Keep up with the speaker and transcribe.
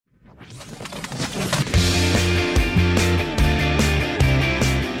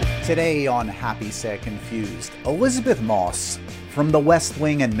Today on Happy, Sad, Confused, Elisabeth Moss, from The West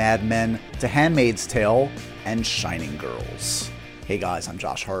Wing and Mad Men to Handmaid's Tale and Shining Girls. Hey guys, I'm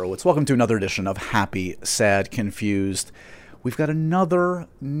Josh Horowitz. Welcome to another edition of Happy, Sad, Confused. We've got another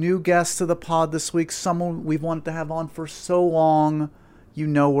new guest to the pod this week, someone we've wanted to have on for so long. You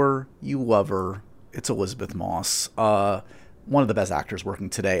know her, you love her. It's Elisabeth Moss. One of the best actors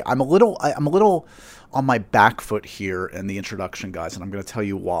working today. I'm a little on my back foot here in the introduction, guys, and I'm going to tell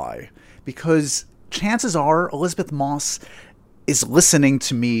you why. Because chances are Elisabeth Moss is listening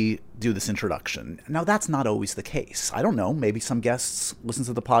to me do this introduction. Now, that's not always the case. I don't know. Maybe some guests listen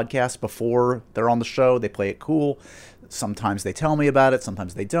to the podcast before they're on the show. They play it cool. Sometimes they tell me about it.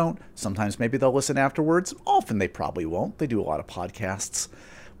 Sometimes they don't. Sometimes maybe they'll listen afterwards. Often they probably won't. They do a lot of podcasts.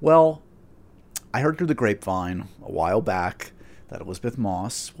 Well, I heard through the grapevine a while back that Elisabeth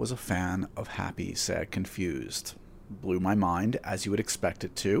Moss was a fan of Happy, Sad, Confused. Blew my mind, as you would expect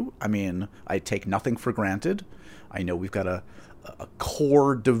it to. I mean, I take nothing for granted. I know we've got a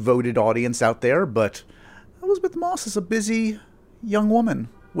core devoted audience out there, but Elisabeth Moss is a busy young woman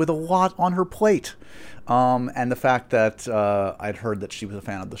with a lot on her plate. And the fact that I'd heard that she was a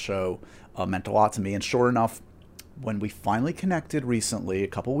fan of the show meant a lot to me. And sure enough, when we finally connected recently, a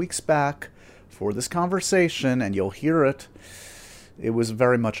couple weeks back, for this conversation, and you'll hear it, it was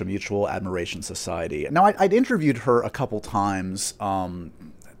very much a mutual admiration society. Now, I'd interviewed her a couple times at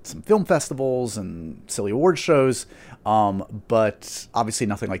some film festivals and silly award shows, but obviously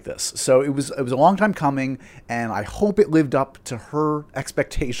nothing like this. So it was a long time coming, and I hope it lived up to her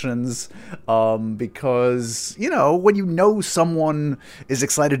expectations, because, you know, when you know someone is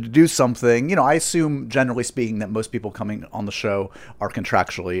excited to do something, you know, I assume, generally speaking, that most people coming on the show are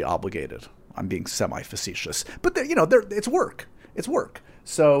contractually obligated. I'm being semi-facetious, but it's work. It's work.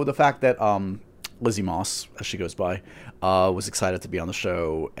 So the fact that Lizzie Moss, as she goes by, was excited to be on the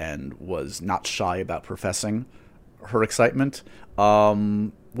show and was not shy about professing her excitement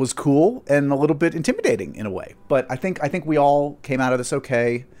was cool and a little bit intimidating in a way. But I think we all came out of this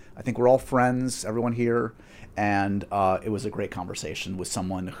okay. I think we're all friends, everyone here. And it was a great conversation with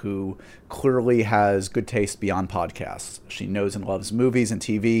someone who clearly has good taste beyond podcasts. She knows and loves movies and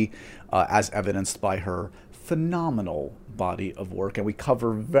TV, as evidenced by her phenomenal body of work. And we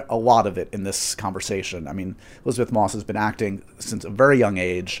cover a lot of it in this conversation. I mean, Elisabeth Moss has been acting since a very young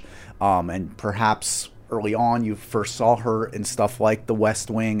age. And perhaps early on you first saw her in stuff like The West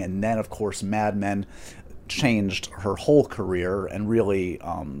Wing. And then, of course, Mad Men changed her whole career and really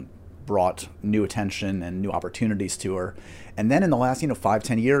brought new attention and new opportunities to her. And then in the last,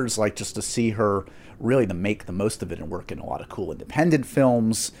 5-10 years, like, just to see her really to make the most of it and work in a lot of cool independent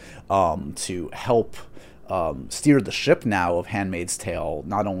films, to help steer the ship now of Handmaid's Tale,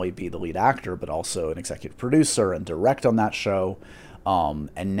 not only be the lead actor, but also an executive producer and direct on that show.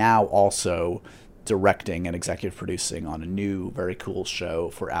 And now also directing and executive producing on a new, very cool show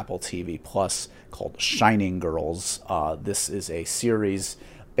for Apple TV Plus called Shining Girls. This is a series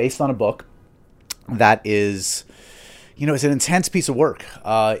based on a book that is, it's an intense piece of work.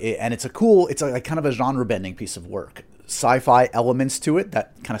 And it's a kind of a genre-bending piece of work. Sci-fi elements to it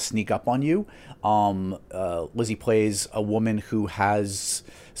that kind of sneak up on you. Lizzie plays a woman who has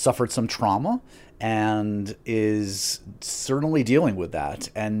suffered some trauma and is certainly dealing with that.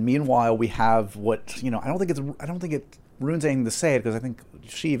 And meanwhile, we have what, I don't think it ruins anything to say it, because I think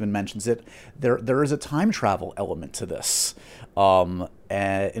she even mentions it. There is a time travel element to this,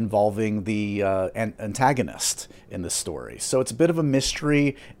 involving the antagonist in the story. So it's a bit of a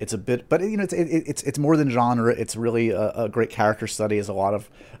mystery. It's a bit, but it's more than genre. It's really a great character study, as a lot of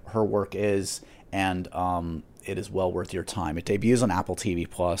her work is, and it is well worth your time. It debuts on Apple TV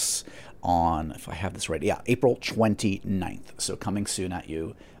Plus on, if I have this right, April 29th. So coming soon at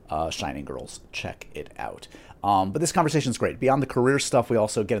you. Shining Girls, check it out. But this conversation is great. Beyond the career stuff, we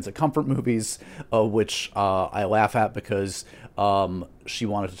also get into comfort movies, which I laugh at because she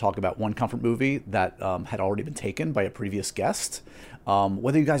wanted to talk about one comfort movie that had already been taken by a previous guest.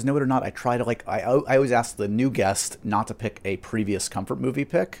 Whether you guys know it or not, I try to I always ask the new guest not to pick a previous comfort movie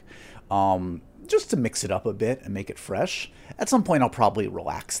pick, just to mix it up a bit and make it fresh. At some point, I'll probably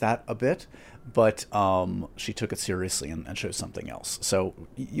relax that a bit. But she took it seriously and chose something else. So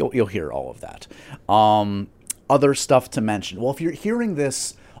you'll hear all of that. Other stuff to mention. Well, if you're hearing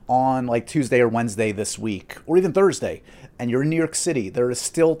this on like Tuesday or Wednesday this week, or even Thursday, and you're in New York City, there is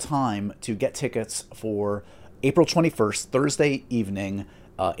still time to get tickets for April 21st, Thursday evening,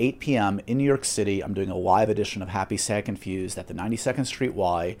 8 p.m. in New York City. I'm doing a live edition of Happy, Sad, Confused at the 92nd Street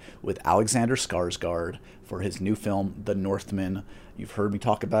Y with Alexander Skarsgård for his new film, The Northman. You've heard me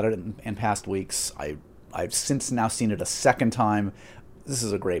talk about it in past weeks. I've since now seen it a second time. This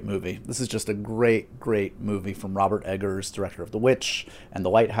is a great movie. This is just a great movie from Robert Eggers, director of The Witch and The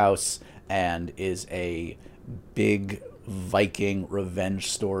Lighthouse, and is a big Viking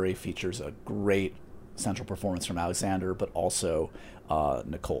revenge story. Features a great central performance from Alexander, but also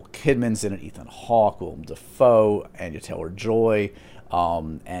Nicole Kidman's in it, Ethan Hawke, Willem Dafoe, Anya Taylor-Joy,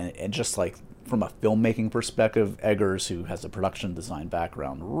 and just like from a filmmaking perspective, Eggers, who has a production design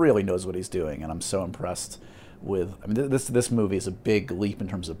background, really knows what he's doing, and I'm so impressed with. I mean, this movie is a big leap in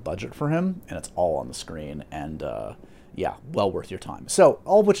terms of budget for him, and it's all on the screen, and yeah, well worth your time. So,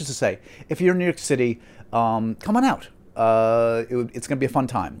 all of which is to say, if you're in New York City, come on out. It's going to be a fun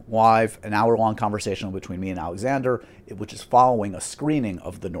time. Live, an hour-long conversation between me and Alexander, which is following a screening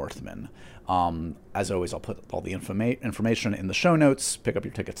of The Northman. As always, I'll put all the information in the show notes. Pick up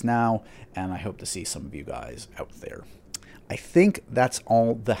your tickets now, and I hope to see some of you guys out there. I think that's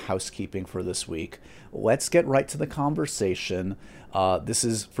all the housekeeping for this week. Let's get right to the conversation. This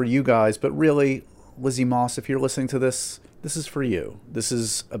is for you guys, but really, Lizzie Moss, if you're listening to this, this is for you. This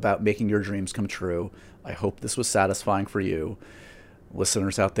is about making your dreams come true. I hope this was satisfying for you.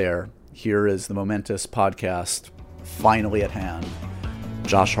 Listeners out there, here is the momentous podcast finally at hand.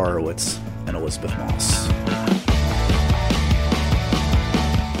 Josh Horowitz and Elizabeth Moss.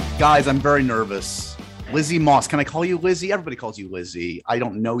 Guys, I'm very nervous. Lizzie Moss. Can I call you Lizzie? Everybody calls you Lizzie. I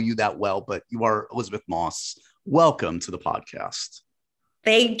don't know you that well, but you are Elizabeth Moss. Welcome to the podcast.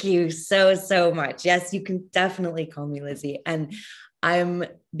 Thank you so much. Yes, you can definitely call me Lizzie. And I'm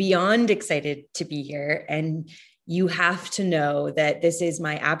beyond excited to be here. And you have to know that this is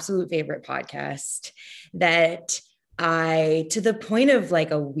my absolute favorite podcast, that I, to the point of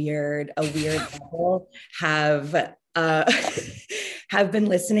like a weird level, have been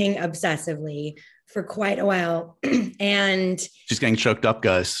listening obsessively for quite a while. And she's getting choked up,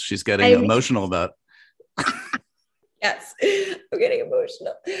 guys. She's getting emotional about it. Yes, I'm getting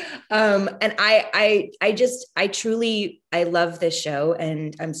emotional. And I truly love this show,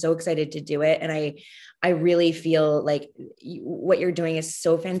 and I'm so excited to do it. And I really feel like what you're doing is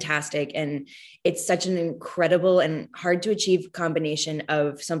so fantastic. And it's such an incredible and hard to achieve combination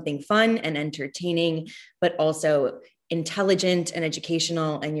of something fun and entertaining, but also intelligent and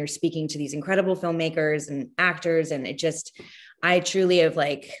educational. And you're speaking to these incredible filmmakers and actors. And I truly have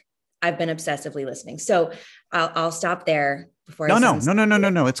I've been obsessively listening. So I'll stop there before. No.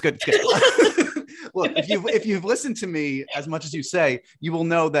 It's good. Look, if you've listened to me as much as you say, you will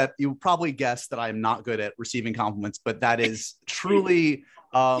know that you probably guessed that I am not good at receiving compliments, but that is truly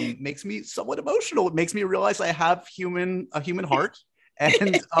makes me somewhat emotional. It makes me realize I have a human heart,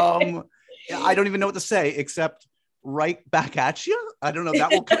 and I don't even know what to say except right back at you. I don't know.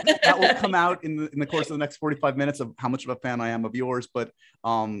 That will come out in the course of the next 45 minutes of how much of a fan I am of yours. But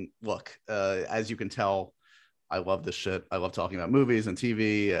look, as you can tell, I love this shit. I love talking about movies and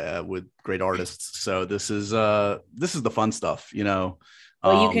TV with great artists. So this is the fun stuff, you know.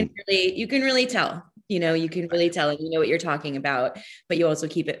 Well, you can really tell. You can really tell, and you know what you're talking about, but you also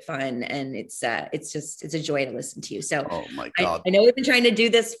keep it fun, and it's a joy to listen to you. So, oh my God, I know we've been trying to do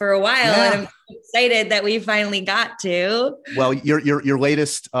this for a while, and I'm excited that we finally got to. Well, your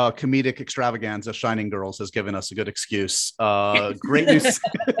latest comedic extravaganza, Shining Girls, has given us a good excuse. Great news!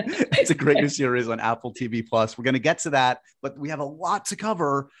 It's a great new series on Apple TV Plus. We're going to get to that, but we have a lot to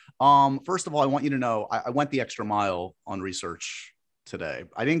cover. First of all, I want you to know I went the extra mile on research today.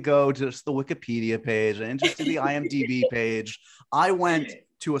 I didn't go to just the Wikipedia page. I didn't just do the IMDb page. I went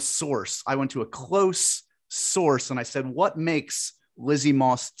to a source. I went to a close source, and I said, what makes Lizzie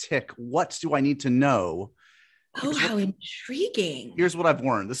Moss tick? What do I need to know? Oh, how intriguing. Here's what I've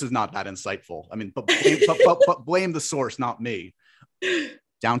learned. This is not that insightful. I mean, but blame the source, not me.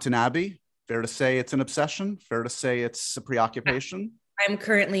 Downton Abbey, fair to say it's an obsession? Fair to say it's a preoccupation? I'm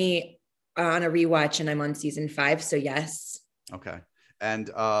currently on a rewatch, and I'm on season 5, so yes. Okay. And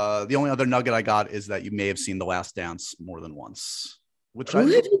the only other nugget I got is that you may have seen The Last Dance more than once. Who have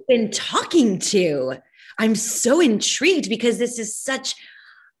you been talking to? I'm so intrigued because this is such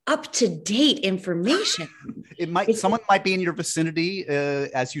up-to-date information. Someone might be in your vicinity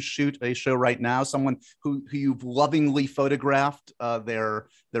as you shoot a show right now. Someone who you've lovingly photographed their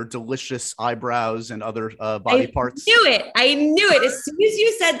delicious eyebrows and other body parts. I knew it. As soon as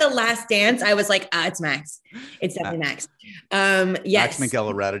you said The Last Dance, I was like, it's Max. It's definitely Max. Yes. Max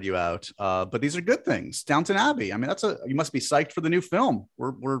Minghella ratted you out. But these are good things. Downton Abbey. I mean, you must be psyched for the new film.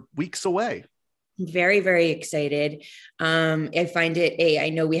 We're weeks away. Very, very excited. I find it I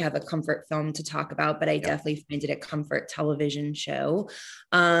know we have a comfort film to talk about, but I definitely find it a comfort television show.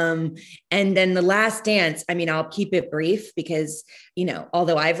 And then The Last Dance, I mean, I'll keep it brief because,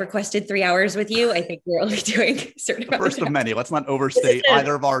 although I've requested 3 hours with you, I think we're only doing certain first of many. Let's not overstate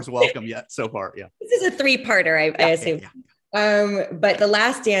either of ours welcome yet so far. Yeah. This is a 3-parter, I assume. Yeah. But The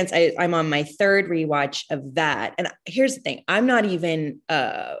Last Dance, I'm on my 3rd rewatch of that. And here's the thing. I'm not even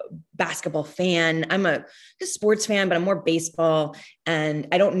a basketball fan. I'm a sports fan, but I'm more baseball. And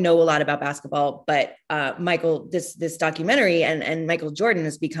I don't know a lot about basketball, but Michael, this documentary and Michael Jordan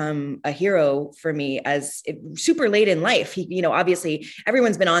has become a hero for me super late in life. He, obviously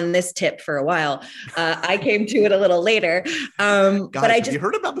everyone's been on this tip for a while. I came to it a little later. Guys, have you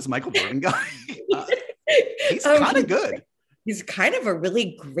heard about this Michael Jordan guy? He's kind of good. He's kind of a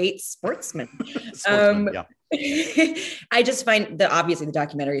really great sportsman. Yeah. I just find obviously the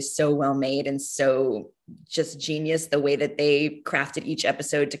documentary is so well made and so just genius, the way that they crafted each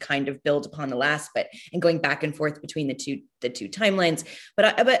episode to kind of build upon the last, and going back and forth between the two timelines.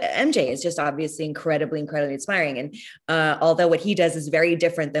 But MJ is just obviously incredibly inspiring. And although what he does is very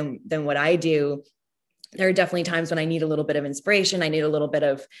different than what I do, there are definitely times when I need a little bit of inspiration. I need a little bit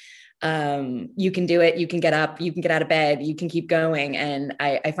of you can do it. You can get up, you can get out of bed, you can keep going. And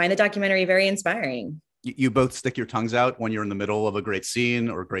I find the documentary very inspiring. You both stick your tongues out when you're in the middle of a great scene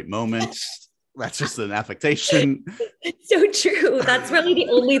or a great moment. That's just an affectation. So true. That's really the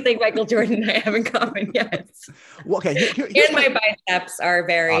only thing Michael Jordan and I have in common. Yes. Well, okay. And my biceps are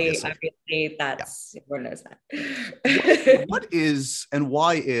very, obviously that's, everyone knows that. What is, and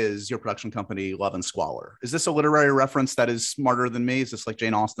why is your production company Love and Squalor? Is this a literary reference that is smarter than me? Is this like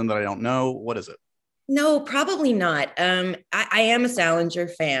Jane Austen that I don't know? What is it? No, probably not. I am a Salinger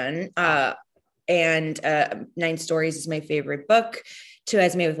fan. And 9 Stories is my favorite book. Two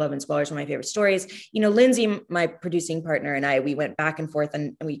Eyes Made with Love and Squalor is one of my favorite stories. Lindsay, my producing partner, and I, we went back and forth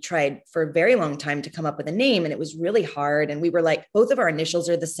and we tried for a very long time to come up with a name, and it was really hard. And we were like, both of our initials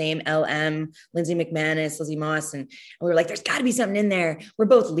are the same, LM, Lindsay McManus, Lizzie Moss. And we were like, there's got to be something in there. We're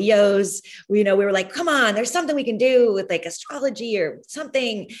both Leos. We were like, come on, there's something we can do with like astrology or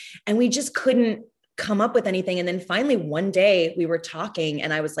something. And we just couldn't come up with anything. And then finally one day we were talking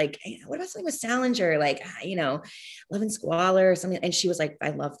and I was like, hey, what about something with Salinger? Like, Love and Squalor or something. And she was like, I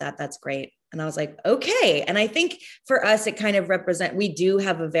love that. That's great. And I was like, okay. And I think for us, it kind of we do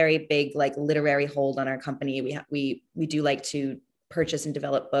have a very big, like literary hold on our company. We do like to purchase and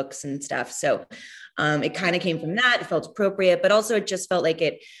develop books and stuff. So it kind of came from that. It felt appropriate, but also it just felt like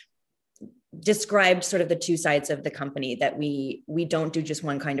it described sort of the two sides of the company, that we don't do just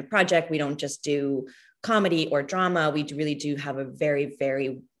one kind of project. We don't just do comedy or drama. We really do have a very,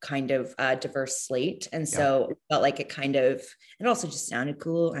 very kind of diverse slate. And so it felt like it also just sounded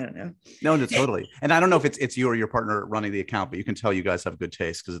cool. I don't know. No, totally. And I don't know if it's you or your partner running the account, but you can tell you guys have good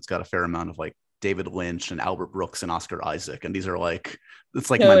taste because it's got a fair amount of like David Lynch and Albert Brooks and Oscar Isaac. And these are like, it's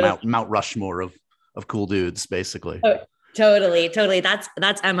like my Mount Rushmore of cool dudes, basically. Oh. Totally. That's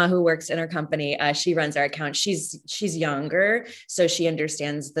Emma, who works in our company. She runs our account. She's younger, so she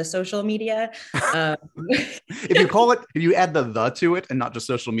understands the social media. If you add the to it and not just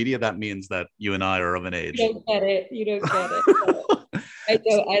social media, that means that you and I are of an age. You don't get it.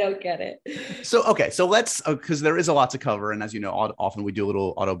 I don't get it. So, okay. So let's, because there is a lot to cover. And as you know, often we do a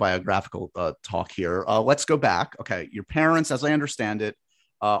little autobiographical talk here. Let's go back. Okay. Your parents, as I understand it,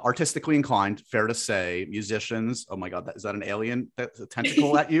 artistically inclined, fair to say, musicians. Oh my God, is that an alien that's a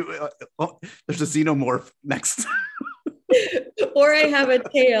tentacle at you? There's a xenomorph next. Or I have a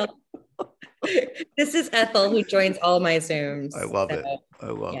tail. This is Ethel, who joins all my Zooms. I love it.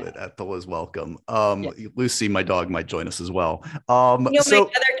 It. Ethel is welcome. Lucy, my dog, might join us as well. My other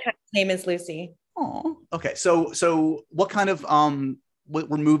cat's name is Lucy. Oh, okay. So what kind of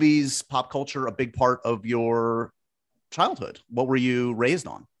were movies, pop culture a big part of your childhood? What were you raised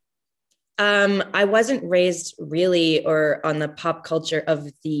on? I wasn't raised really or on the pop culture of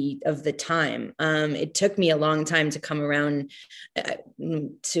the time. It took me a long time to come around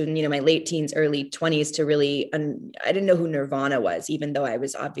to my late teens, early 20s to really. I didn't know who Nirvana was, even though I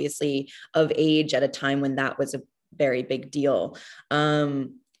was obviously of age at a time when that was a very big deal.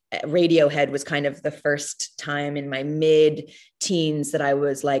 Radiohead was kind of the first time in my mid-teens that I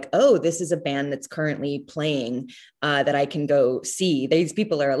was like, oh, this is a band that's currently playing that I can go see. These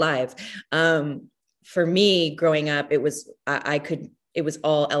people are alive. For me, growing up, it was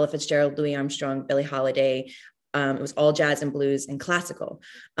all Ella Fitzgerald, Louis Armstrong, Billie Holiday. It was all jazz and blues and classical.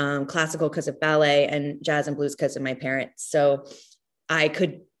 Classical because of ballet, and jazz and blues because of my parents. So I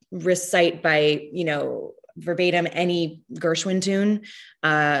could recite by, verbatim any Gershwin tune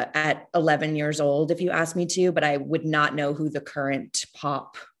at 11 years old if you asked me to, but I would not know who the current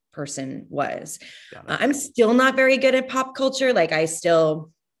pop person was. I'm still not very good at pop culture. Like I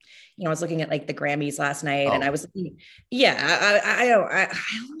still, I was looking at like the Grammys last night and I was looking, I don't,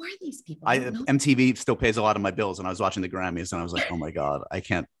 who are these people? MTV still pays a lot of my bills. And I was watching the Grammys and I was like, oh my God, I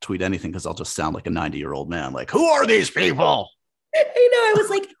can't tweet anything because I'll just sound like a 90-year-old man. Like, who are these people?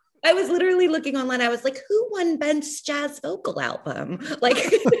 I was literally looking online. I was like, who won Best Jazz Vocal Album? Like,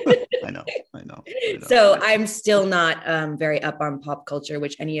 I know. So I'm still not very up on pop culture,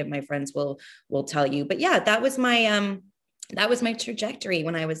 which any of my friends will tell you. But yeah, that was my trajectory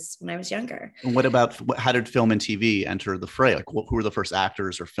when I was younger. And how did film and TV enter the fray? Like, who were the first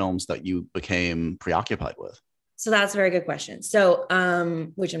actors or films that you became preoccupied with? So that's a very good question. So,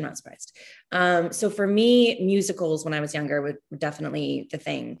 which I'm not surprised. So for me, musicals when I was younger were definitely the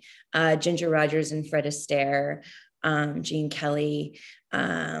thing. Ginger Rogers and Fred Astaire, Gene Kelly,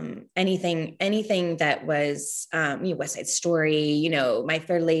 anything that was, West Side Story, My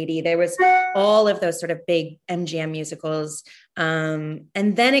Fair Lady. There was all of those sort of big MGM musicals. And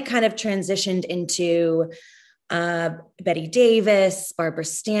then it kind of transitioned into Betty Davis, Barbara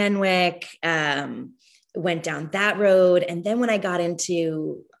Stanwyck, went down that road. And then when I got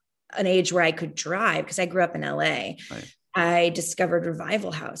into an age where I could drive, because I grew up in LA, right, I discovered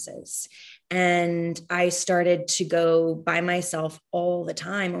revival houses. And I started to go by myself all the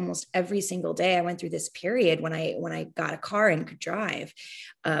time, almost every single day. I went through this period when I got a car and could drive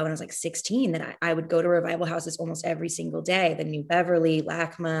when I was like 16, that I would go to revival houses almost every single day. The New Beverly,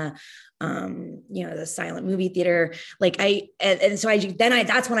 LACMA, the Silent Movie Theater.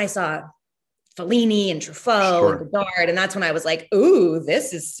 That's when I saw Fellini and Truffaut, sure, and Godard. And that's when I was like, ooh,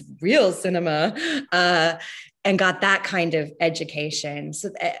 this is real cinema, and got that kind of education.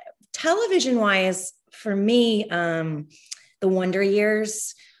 So television wise, for me, The Wonder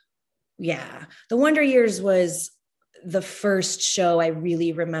Years. Yeah. The Wonder Years was the first show I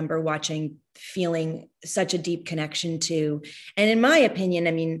really remember watching, feeling such a deep connection to. And in my opinion,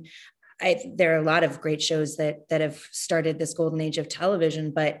 I mean, there are a lot of great shows that have started this golden age of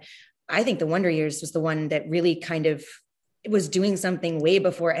television, but I think The Wonder Years was the one that really kind of was doing something way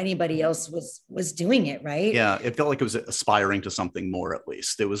before anybody else was doing it, right? Yeah, it felt like it was aspiring to something more. At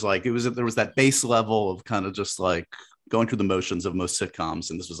least there was that base level of kind of just like going through the motions of most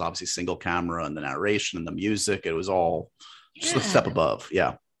sitcoms, and this was obviously single camera, and the narration and the music. It was all just a step above.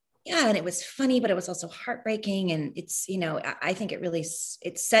 Yeah, and it was funny, but it was also heartbreaking. And it's I think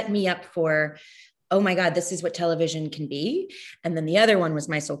it set me up for, oh my God, this is what television can be. And then the other one was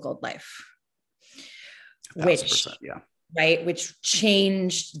My So-Called Life, which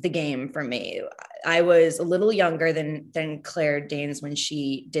changed the game for me. I was a little younger than Claire Danes when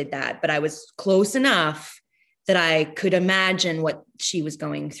she did that, but I was close enough that I could imagine what she was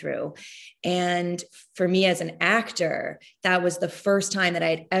going through. And for me as an actor, that was the first time that I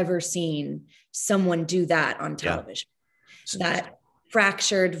had ever seen someone do that on television. Yeah. That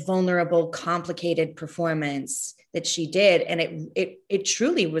fractured, vulnerable, complicated performance that she did. And it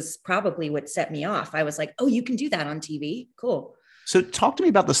truly was probably what set me off. I was like, oh, you can do that on TV. Cool. So talk to me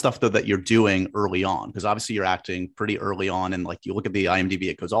about the stuff though that you're doing early on, because obviously you're acting pretty early on, and like you look at the IMDb,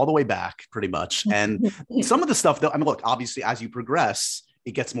 it goes all the way back pretty much. And some of the stuff that, I mean, look, obviously as you progress,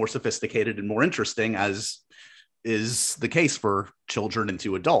 it gets more sophisticated and more interesting, as is the case for children and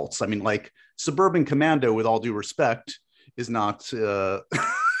to adults. I mean, like Suburban Commando, with all due respect, is not oh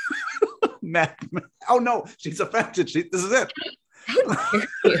no, she's affected. This is it.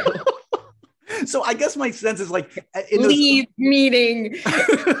 So I guess my sense is like meeting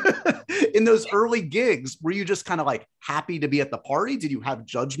in those early gigs, were you just kind of like happy to be at the party? Did you have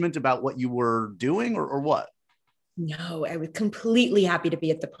judgment about what you were doing or what? No, I was completely happy to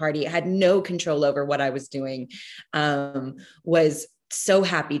be at the party. I had no control over what I was doing. Was so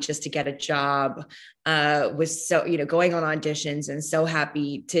happy just to get a job, was so, going on auditions, and so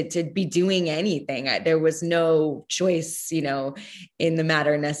happy to be doing anything. There was no choice, in the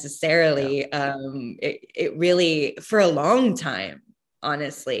matter necessarily. Yeah. It really, for a long time,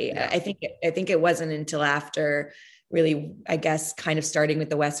 honestly, yeah. I think it wasn't until after really, I guess, kind of starting with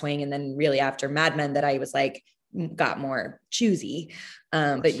The West Wing, and then really after Mad Men, that I was like, got more choosy.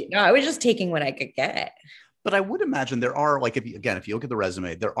 But I was just taking what I could get. But I would imagine there are, like, if you look at the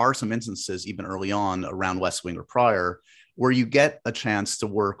resume, there are some instances even early on around West Wing or prior where you get a chance to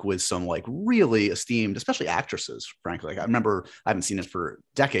work with some like really esteemed, especially actresses, frankly. Like, I remember, I haven't seen it for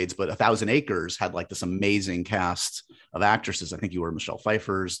decades, but 1,000 Acres had like this amazing cast of actresses. I think you were Michelle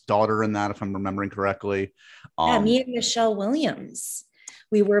Pfeiffer's daughter in that, if I'm remembering correctly. Me and Michelle Williams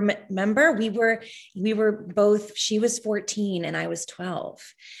We were, remember, we were both, she was 14 and I was 12.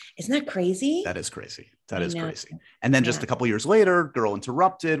 Isn't that crazy? That is crazy. That is crazy. And then just a couple years later, Girl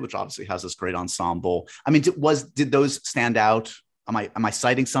Interrupted, which obviously has this great ensemble. I mean, did those stand out? Am I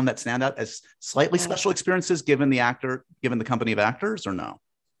citing some that stand out as slightly special experiences given the company of actors, or no?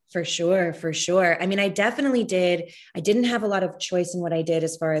 For sure. For sure. I mean, I definitely did. I didn't have a lot of choice in what I did,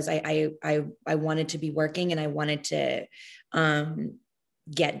 as far as I wanted to be working and I wanted to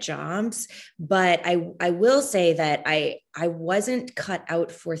get jobs. But I will say that I wasn't cut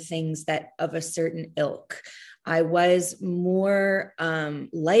out for things that of a certain ilk. I was more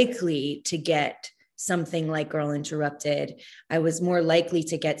likely to get something like Girl Interrupted. I was more likely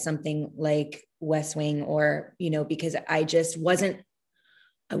to get something like West Wing, or, because I just wasn't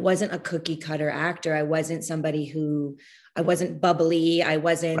a cookie cutter actor. I wasn't bubbly. I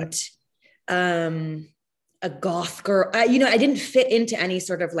wasn't a goth girl. I didn't fit into any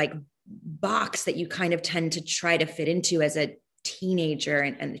sort of like box that you kind of tend to try to fit into as a teenager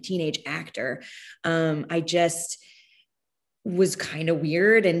and a teenage actor. I just was kind of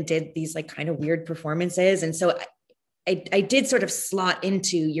weird and did these like kind of weird performances. And so I did sort of slot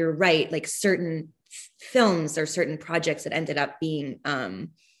into, you're right, like certain films or certain projects that ended up being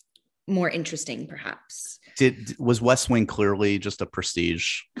more interesting, perhaps. Was West Wing clearly just a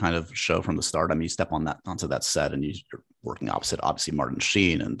prestige kind of show from the start? I mean, you step onto that set and you're working opposite, obviously, Martin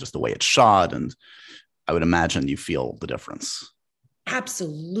Sheen, and just the way it's shot. And I would imagine you feel the difference.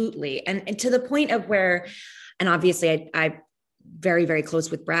 Absolutely. And to the point of where, and obviously I very, very close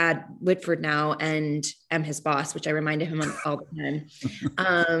with Brad Whitford now and am his boss, which I reminded him of all the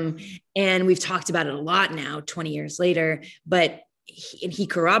time. And we've talked about it a lot now, 20 years later, but he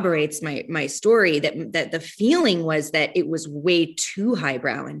corroborates my story that the feeling was that it was way too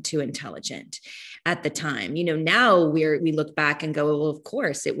highbrow and too intelligent at the time. Now we look back and go, well, of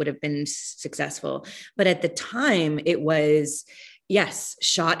course it would have been successful. But at the time it was, yes,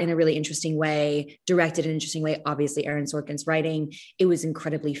 shot in a really interesting way, directed in an interesting way. Obviously, Aaron Sorkin's writing, it was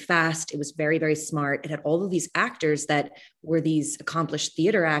incredibly fast. It was very, very smart. It had all of these actors that were these accomplished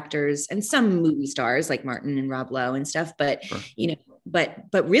theater actors and some movie stars like Martin and Rob Lowe and stuff. But, sure.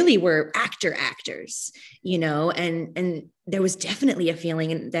 But really were actors, and there was definitely a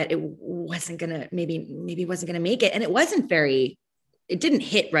feeling that it wasn't going to, maybe wasn't going to make it. And it didn't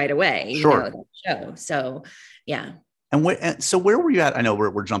hit right away, sure. That show. So, yeah. And so where were you at? I know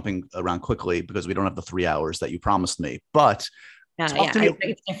we're jumping around quickly because we don't have the 3 hours that you promised me, but it's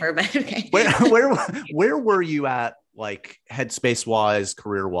different, but okay. Where were you at, like headspace wise,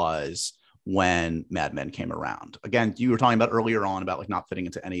 career wise, when Mad Men came around? Again, you were talking about earlier on about like not fitting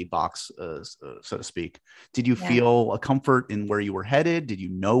into any box, so to speak. Did you feel a comfort in where you were headed? Did you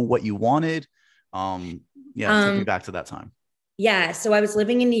know what you wanted? Take me back to that time. Yeah. So I was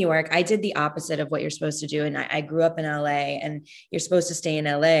living in New York. I did the opposite of what you're supposed to do. And I grew up in LA, and you're supposed to stay in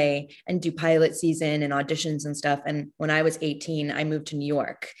LA and do pilot season and auditions and stuff. And when I was 18, I moved to New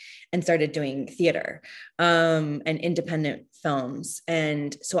York and started doing theater and independent films.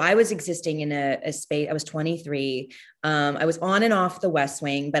 And so I was existing in a space. I was 23. I was on and off the West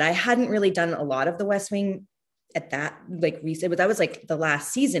Wing, but I hadn't really done a lot of the West Wing at that recent, but that was like the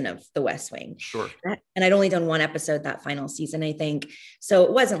last season of the West Wing. Sure. And I'd only done one episode that final season, I think. So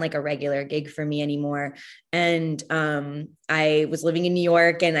it wasn't like a regular gig for me anymore. And I was living in New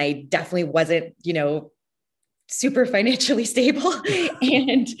York, and I definitely wasn't, super financially stable.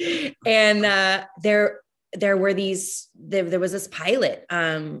 and there was this pilot,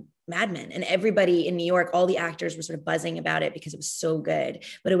 Mad Men, and everybody in New York, all the actors were sort of buzzing about it because it was so good,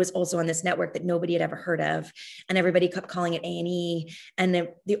 but it was also on this network that nobody had ever heard of. And everybody kept calling it A&E. And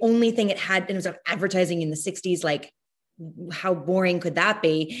the only thing it had, and it was advertising in the 60s, like how boring could that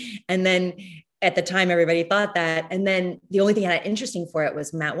be? And then at the time, everybody thought that. And then the only thing that had interesting for it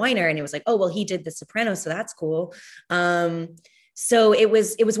was Matt Weiner. And it was like, oh, well, he did The Sopranos, so that's cool. So it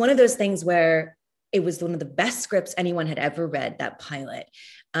was one of those things where it was one of the best scripts anyone had ever read, that pilot.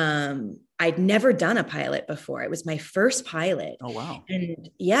 I'd never done a pilot before. It was my first pilot. Oh, wow.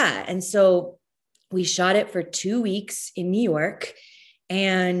 And so we shot it for 2 weeks in New York,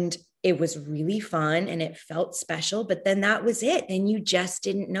 and it was really fun and it felt special, but then that was it. And you just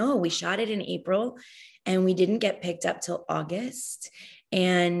didn't know. We shot it in April and we didn't get picked up till August.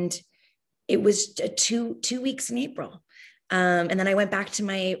 And it was 2 weeks in April. And then I went back to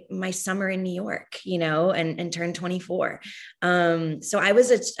my summer in New York, and turned 24. So I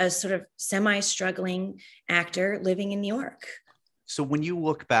was a sort of semi-struggling actor living in New York. So when you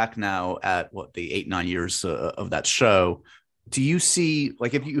look back now at the 8-9 years of that show, Do you see,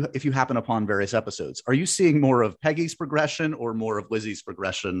 like, if you happen upon various episodes, are you seeing more of Peggy's progression or more of Lizzie's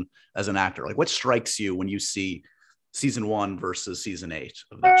progression as an actor? Like, what strikes you when you see season 1 versus season 8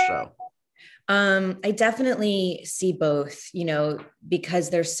 of that show? I definitely see both, because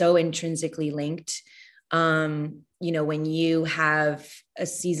they're so intrinsically linked. When you have a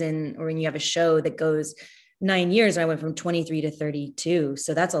season or when you have a show that goes 9 years, I went from 23 to 32.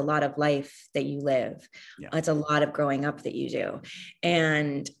 So that's a lot of life that you live. Yeah. It's a lot of growing up that you do.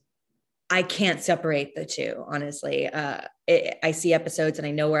 And I can't separate the two, honestly. I see episodes and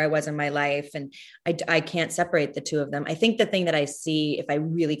I know where I was in my life, and I can't separate the two of them. I think the thing that I see, if I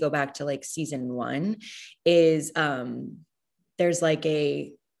really go back to like season 1, is there's like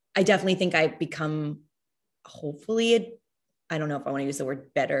I definitely think I've become, hopefully, I don't know if I want to use the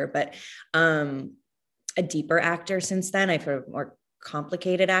word better, but a deeper actor since then. I've heard more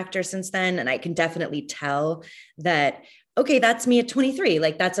complicated actor since then. And I can definitely tell that, okay, that's me at 23.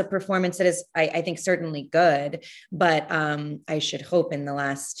 Like that's a performance that is, I think certainly good, but I should hope in the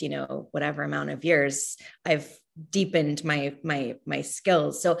last, whatever amount of years, I've deepened my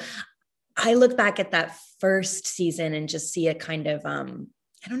skills. So I look back at that first season and just see a kind of, I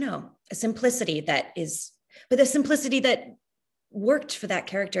don't know, a simplicity that is, but the simplicity that worked for that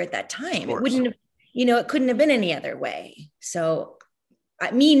character at that time. It wouldn't have, it couldn't have been any other way. So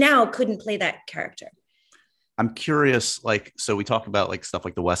me now couldn't play that character. I'm curious, like, so we talk about like stuff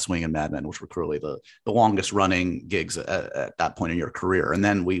like The West Wing and Mad Men, which were clearly the longest running gigs at that point in your career. And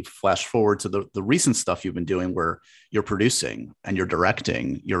then we flash forward to the recent stuff you've been doing where you're producing and you're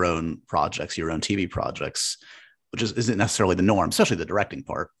directing your own projects, your own TV projects, which isn't necessarily the norm, especially the directing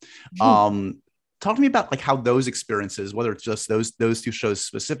part. Mm-hmm. Talk to me about like how those experiences, whether it's just those two shows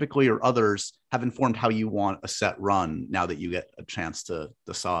specifically or others, have informed how you want a set run now that you get a chance to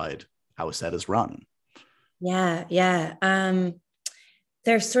decide how a set is run. Yeah.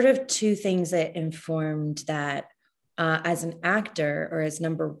 There's sort of two things that informed that as an actor or as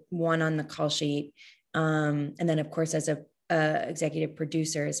number one on the call sheet. And then of course, as a executive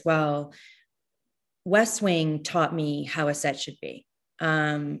producer as well, West Wing taught me how a set should be.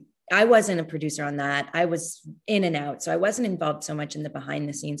 I wasn't a producer on that. I was in and out. So I wasn't involved so much in the behind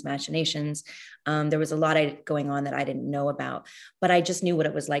the scenes machinations. There was a lot going on that I didn't know about, but I just knew what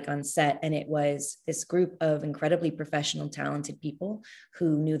it was like on set. And it was this group of incredibly professional, talented people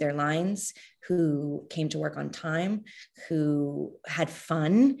who knew their lines, who came to work on time, who had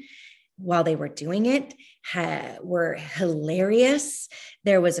fun while they were doing it, were hilarious.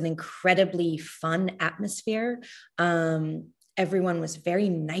 There was an incredibly fun atmosphere. Everyone was very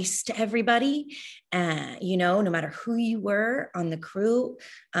nice to everybody. No matter who you were on the crew,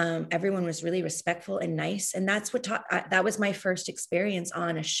 everyone was really respectful and nice. And that's what that was my first experience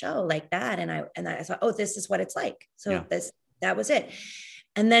on a show like that. And I thought, oh, this is what it's like. So that was it.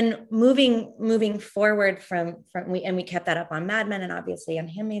 And then moving forward we kept that up on Mad Men and obviously on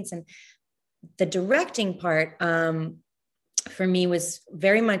Handmaids, and the directing part for me was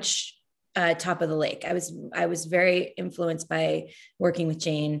very much top of the lake. I was very influenced by working with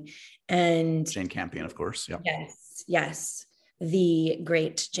Jane Campion, of course. Yeah. Yes. The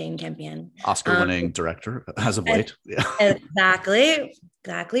great Jane Campion, Oscar-winning director as of late. Yeah. Exactly.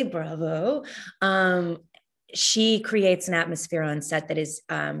 Bravo. She creates an atmosphere on set that is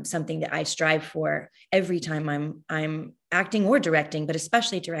something that I strive for every time I'm acting or directing, but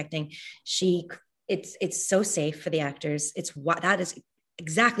especially directing. It's so safe for the actors. That is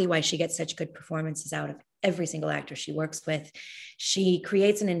exactly why she gets such good performances out of every single actor she works with. She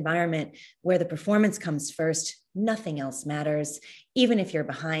creates an environment where the performance comes first. Nothing else matters. Even if you're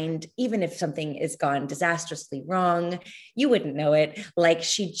behind, even if something is gone disastrously wrong, you wouldn't know it. Like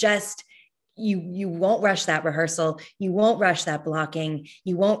you won't rush that rehearsal. You won't rush that blocking.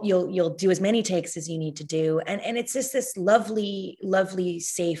 You'll do as many takes as you need to do. And it's just this lovely, lovely,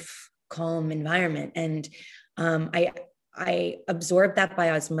 safe, calm environment. And I absorbed that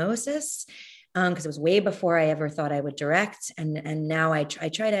by osmosis because it was way before I ever thought I would direct. And now I try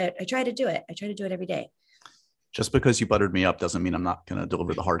to do it. I try to do it every day. Just because you buttered me up doesn't mean I'm not going to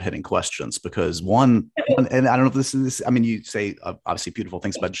deliver the hard-hitting questions, because one, and I don't know if this is, I mean, you say obviously beautiful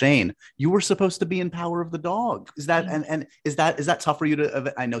things about Jane. You were supposed to be in Power of the Dog. Is that, and is that tough for you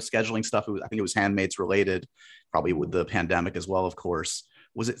to, I know scheduling stuff, I think it was Handmaids related, probably with the pandemic as well, of course.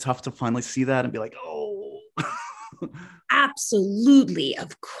 Was it tough to finally see that and be like, oh, absolutely.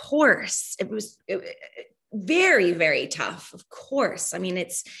 Of course. It was very, very tough. Of course. I mean,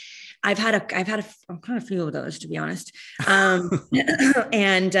 I've had kind of few of those, to be honest. And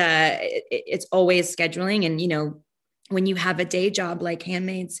it's always scheduling, and, when you have a day job like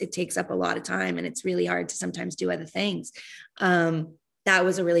Handmaids, it takes up a lot of time and it's really hard to sometimes do other things. That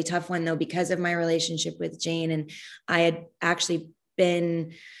was a really tough one though, because of my relationship with Jane. And I had actually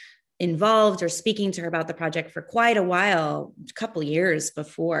been involved or speaking to her about the project for quite a while, a couple years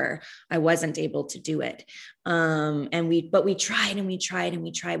before I wasn't able to do it. But we tried and we tried and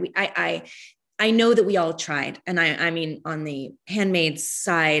we tried. I know that we all tried. And I mean, on the Handmaid's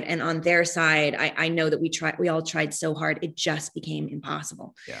side and on their side, I know that we all tried so hard. It just became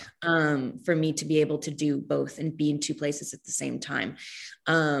impossible for me to be able to do both and be in two places at the same time.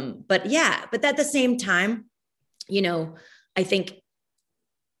 But at the same time, you know, I think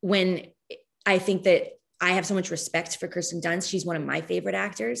that I have so much respect for Kirsten Dunst. She's one of my favorite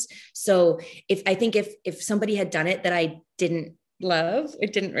actors. So if somebody had done it that I didn't love or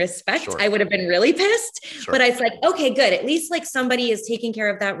didn't respect, I would have been really pissed. But it's like, okay, good. At least like somebody is taking care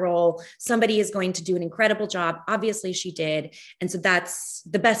of that role. Somebody is going to do an incredible job. Obviously she did. And so that's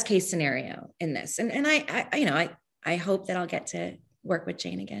the best case scenario in this. And I hope that I'll get to work with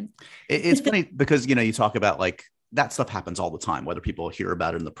Jane again. It's funny because, you know, you talk about like, that stuff happens all the time, whether people hear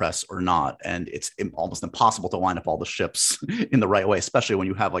about it in the press or not. And it's almost impossible to line up all the ships in the right way, especially when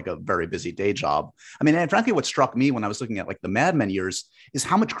you have like a very busy day job. I mean, and frankly, what struck me when I was looking at like the Mad Men years is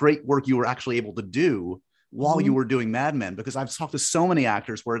how much great work you were actually able to do while you were doing Mad Men, because I've talked to so many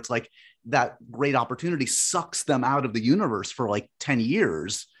actors where it's like that great opportunity sucks them out of the universe for like 10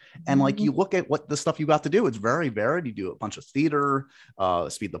 years. And like, you look at what the stuff you got to do, it's very varied. You do a bunch of theater,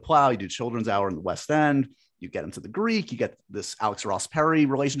 Speed the Plow, you do Children's Hour in the West End. You get into the Greek, you get this Alex Ross Perry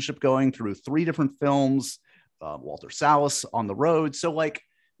relationship going through 3 different films, Walter Sallis on the road. So like,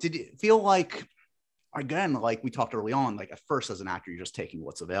 did it feel like, again, like we talked early on, like at first as an actor, you're just taking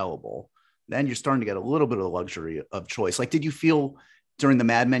what's available. Then you're starting to get a little bit of the luxury of choice. Like, did you feel during the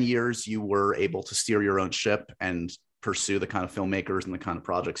Mad Men years, you were able to steer your own ship and pursue the kind of filmmakers and the kind of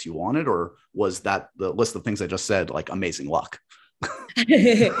projects you wanted? Or was that the list of things I just said, like amazing luck?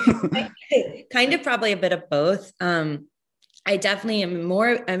 Kind of probably a bit of both. I definitely I'm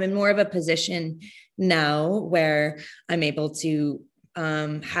in more of a position now where I'm able to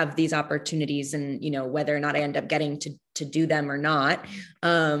have these opportunities, and, you know, whether or not I end up getting to do them or not.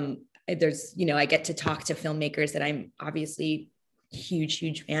 There's, you know, I get to talk to filmmakers that I'm obviously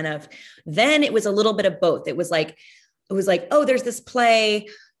huge fan of. Then it was a little bit of both. It was like, oh, there's this play.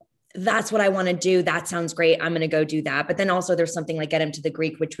 That's what I want to do. That sounds great. I'm going to go do that. But then also there's something like Get Him to the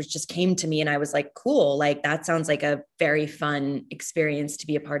Greek, which just came to me. And I was like, cool. Like, that sounds like a very fun experience to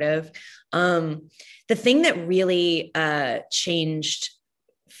be a part of. The thing that really changed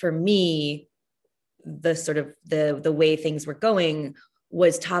for me, the sort of the way things were going,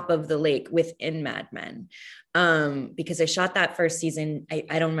 was Top of the Lake within Mad Men. Because I shot that first season.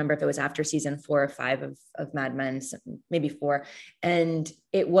 I don't remember if it was after season 4 or 5 of Mad Men, maybe 4. And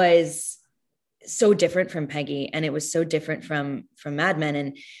it was so different from Peggy, and it was so different from Mad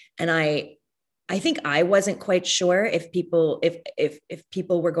Men. And I think I wasn't quite sure if people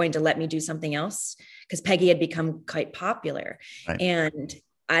were going to let me do something else, because Peggy had become quite popular. Right.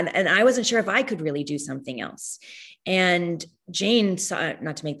 And I wasn't sure if I could really do something else. And Jane saw,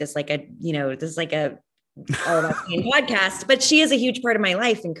 not to make this like a, you know, this is like a all about Jane podcast, but she is a huge part of my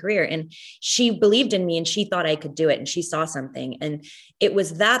life and career. And she believed in me and she thought I could do it. And she saw something. And it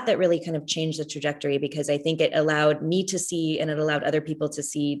was that really kind of changed the trajectory, because I think it allowed me to see, and it allowed other people to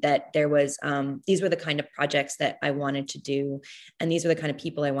see, that there was, these were the kind of projects that I wanted to do. And these were the kind of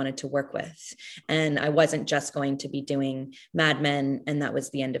people I wanted to work with. And I wasn't just going to be doing Mad Men and that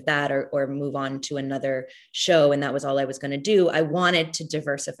was the end of that, or move on to another show and that was all I was going to do. I wanted to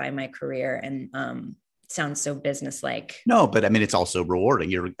diversify my career, and sounds so businesslike. No, but I mean, it's also rewarding.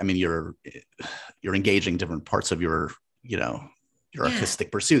 You're engaging different parts of your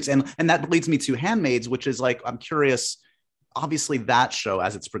artistic pursuits. And that leads me to Handmaids, which is like, I'm curious, obviously that show,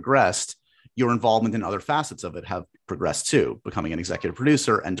 as it's progressed, your involvement in other facets of it have progressed too, becoming an executive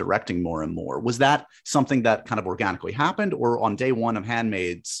producer and directing more and more. Was that something that kind of organically happened, or on day one of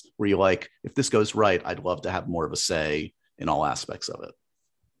Handmaids, were you like, if this goes right, I'd love to have more of a say in all aspects of it?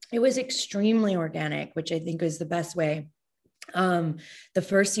 It was extremely organic, which I think is the best way. The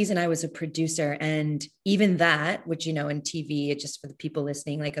first season I was a producer, and even that, which, you know, in TV, just for the people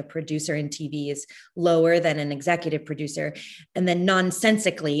listening, like a producer in TV is lower than an executive producer. And then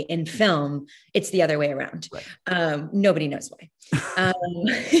nonsensically in film, it's the other way around. Right. Nobody knows why.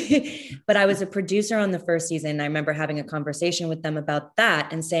 But I was a producer on the first season. I remember having a conversation with them about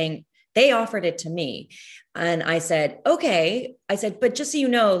that and saying, They offered it to me. And I said, okay. I said, but just so you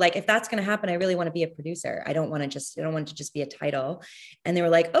know, like, if that's going to happen, I really want to be a producer. I don't want it to just be a title. And they were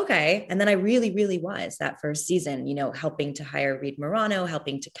like, okay. And then I really, really was that first season, you know, helping to hire Reed Morano,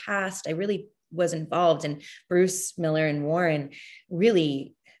 helping to cast. I really was involved, and Bruce Miller and Warren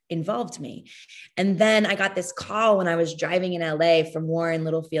really involved me. And then I got this call when I was driving in LA from Warren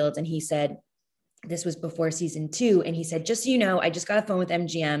Littlefield. And he said, this was before season 2. And he said, just so you know, I just got a phone with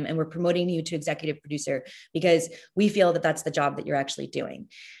MGM and we're promoting you to executive producer because we feel that that's the job that you're actually doing.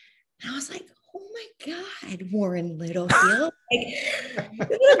 And I was like, oh my God, Warren Littlefield.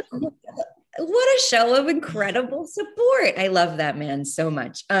 What a show of incredible support. I love that man so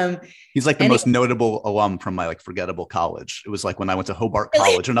much. He's like the most notable alum from my like forgettable college. It was like when I went to Hobart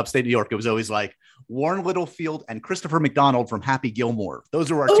College in upstate New York, it was always like Warren Littlefield and Christopher McDonald from Happy Gilmore. Those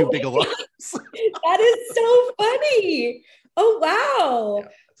are our two big alums. That is so funny. Oh, wow. Yeah,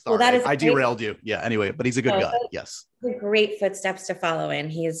 sorry, well, that is I derailed you. Yeah. Anyway, but he's a good guy. Yes. Great footsteps to follow in.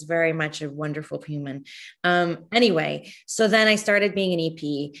 He is very much a wonderful human. Anyway, so then I started being an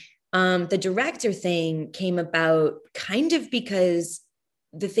EP. The director thing came about kind of because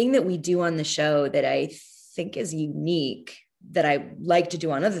the thing that we do on the show that I think is unique, that I like to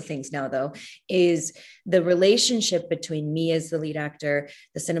do on other things now, though, is the relationship between me as the lead actor,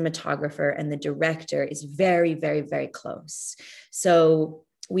 the cinematographer, and the director is very, very, very close. So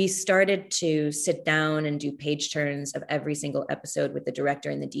we started to sit down and do page turns of every single episode with the director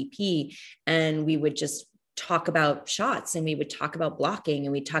and the DP, and we would just talk about shots, and we would talk about blocking,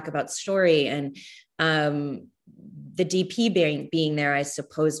 and we'd talk about story. And the DP being there, I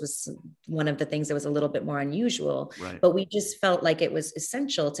suppose, was one of the things that was a little bit more unusual, right. But we just felt like it was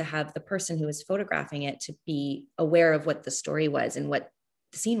essential to have the person who was photographing it to be aware of what the story was and what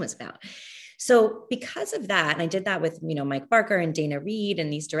the scene was about. So because of that, and I did that with, you know, Mike Barker and Dana Reed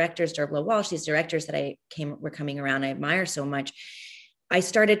and these directors, Derbla Walsh, these directors that were coming around, I admire so much. I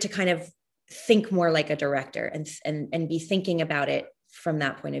started to kind of think more like a director and be thinking about it from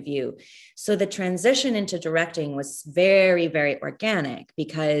that point of view. So the transition into directing was very, very organic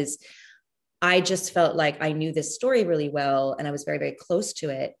because I just felt like I knew this story really well, and I was very, very close to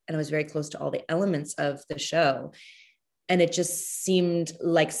it. And I was very close to all the elements of the show. And it just seemed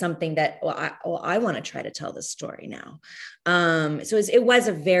like something that, I want to try to tell this story now. So it was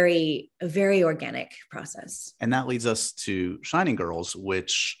a very organic process. And that leads us to Shining Girls,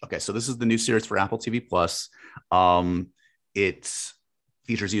 which, okay, so this is the new series for Apple TV Plus. It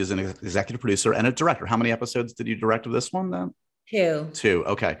features you as an executive producer and a director. How many episodes did you direct of this one then? 2.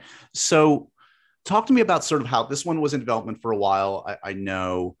 Okay. So talk to me about sort of how this one was in development for a while. I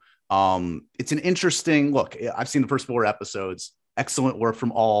know it's an interesting look. I've seen the first 4 episodes. Excellent work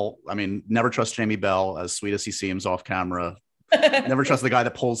from all. I mean, never trust Jamie Bell, as sweet as he seems off camera. Never trust the guy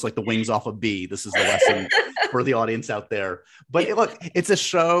that pulls like the wings off a bee. This is the lesson for the audience out there. But look, it's a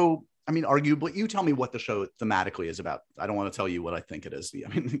show. I mean, arguably, you tell me what the show thematically is about. I don't want to tell you what I think it is. I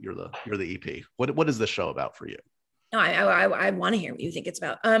mean, you're the EP. What is this show about for you? No, I want to hear what you think it's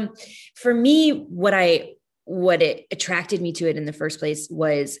about. For me, what it attracted me to it in the first place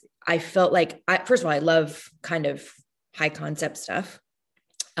was I felt like, first of all, I love kind of high concept stuff.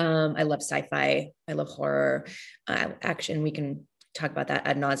 I love sci-fi. I love horror, action. We can talk about that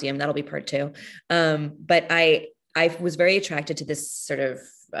ad nauseum. That'll be part 2. But I was very attracted to this sort of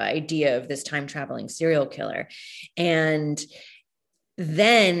idea of this time traveling serial killer. And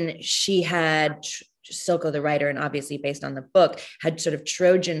then she had Silko, the writer, and obviously based on the book, had sort of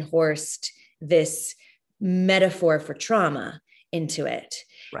Trojan horsed this metaphor for trauma into it.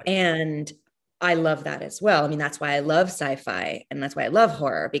 Right. And I love that as well. I mean, that's why I love sci-fi, and that's why I love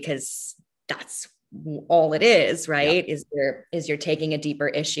horror, because that's all it is, right? Yeah. Is you're taking a deeper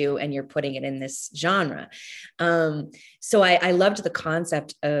issue and you're putting it in this genre. So I loved the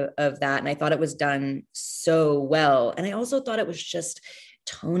concept of that. And I thought it was done so well. And I also thought it was just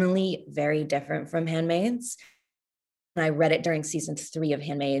tonally very different from Handmaids. And I read it during season 3 of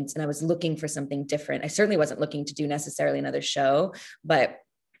Handmaids, and I was looking for something different. I certainly wasn't looking to do necessarily another show, but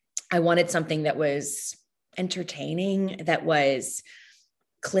I wanted something that was entertaining, that was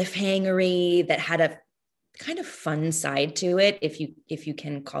cliffhangery, that had a kind of fun side to it, if you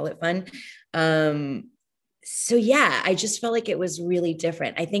can call it fun. So yeah, I just felt like it was really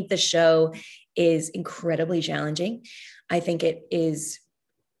different. I think the show is incredibly challenging. I think it is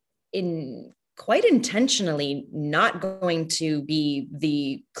quite intentionally not going to be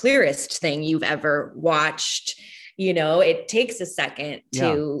the clearest thing you've ever watched. You know, it takes a second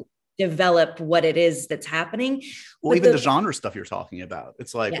to develop what it is that's happening. Well, even the genre stuff you're talking about,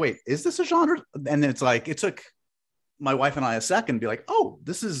 it's like, wait, is this a genre? And then it's like, it took my wife and I a second to be like, oh,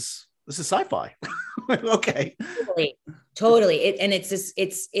 this is this is sci-fi. Okay. Totally.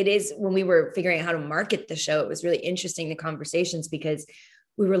 It is when we were figuring out how to market the show, it was really interesting, the conversations, because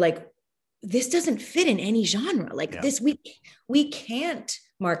we were like, this doesn't fit in any genre. Like this, we can't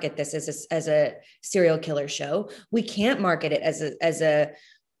market this as a serial killer show. We can't market it as a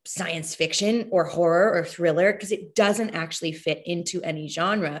science fiction or horror or thriller, because it doesn't actually fit into any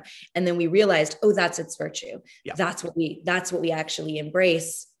genre. And then we realized, oh, that's its virtue. Yeah. That's what we actually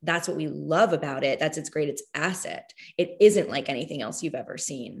embrace. That's what we love about it. That's its greatest asset. It isn't like anything else you've ever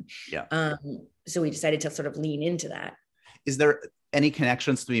seen. Yeah. So we decided to sort of lean into that. Is there any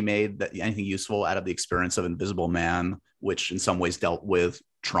connections to be made, that anything useful out of the experience of Invisible Man, which in some ways dealt with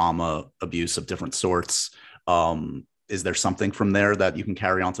trauma, abuse of different sorts? Is there something from there that you can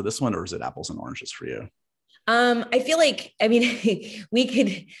carry on to this one, or is it apples and oranges for you? I feel like, I mean, we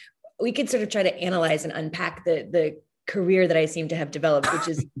could sort of try to analyze and unpack the career that I seem to have developed,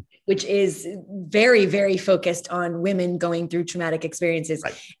 which is very, very focused on women going through traumatic experiences.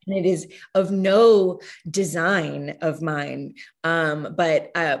 Right. And it is of no design of mine.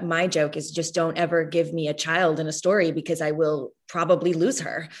 But my joke is, just don't ever give me a child in a story, because I will probably lose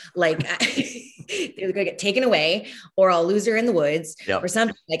her. Like they're gonna get taken away, or I'll lose her in the woods or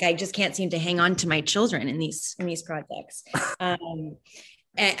something. Like, I just can't seem to hang on to my children in these projects. I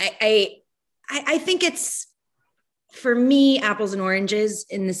think it's, for me, apples and oranges,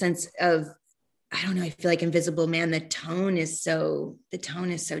 in the sense of, I don't know, I feel like Invisible Man, the tone is so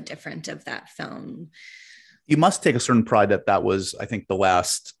different of that film. You must take a certain pride that was, I think, the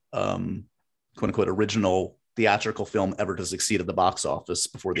last quote unquote original theatrical film ever to succeed at the box office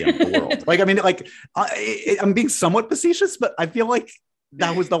before the end of the world. Like, I mean, like, I'm being somewhat facetious, but I feel like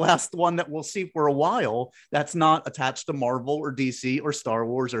that was the last one that we'll see for a while that's not attached to Marvel or DC or Star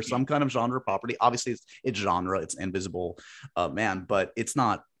Wars or some kind of genre property. Obviously, it's genre, it's Invisible Man, but it's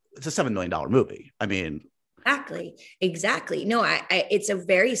not. It's a $7 million movie. I mean, exactly. No, it's a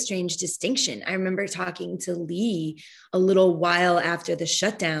very strange distinction. I remember talking to Lee a little while after the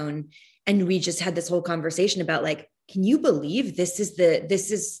shutdown, and we just had this whole conversation about, like, can you believe this is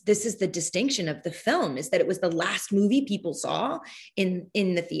the distinction of the film, is that it was the last movie people saw in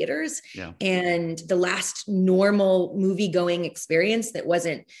the theaters, and the last normal movie going experience that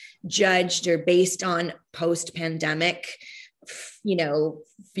wasn't judged or based on post-pandemic,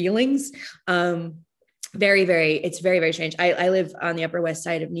 feelings. Very, very, it's very, very strange. I live on the Upper West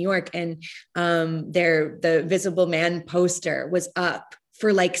Side of New York, and the Visible Man poster was up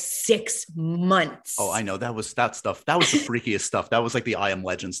for like 6 months. Oh, I know. That stuff. That was the freakiest stuff. That was like the I Am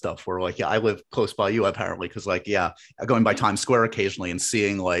Legend stuff, where, like, I live close by you apparently. Cause, like, going by Times Square occasionally and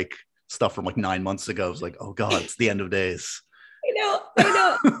seeing like stuff from like 9 months ago, was like, oh God, it's the end of days. I know.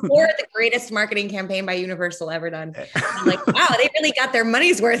 Or the greatest marketing campaign by Universal ever done. I'm like, wow, they really got their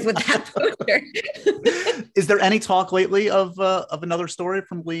money's worth with that poster. Is there any talk lately of another story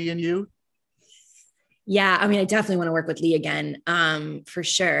from Lee and you? Yeah, I mean, I definitely want to work with Lee again, for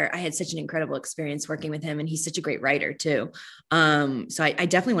sure. I had such an incredible experience working with him, and he's such a great writer too. So I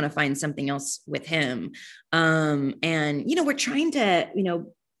definitely want to find something else with him. And, we're trying to,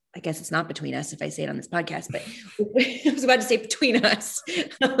 I guess it's not between us if I say it on this podcast, but I was about to say between us.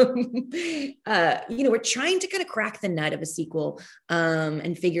 We're trying to kind of crack the nut of a sequel,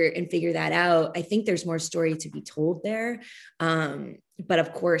 and figure that out. I think there's more story to be told there. But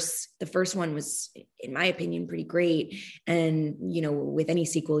of course, the first one was, in my opinion, pretty great. And, with any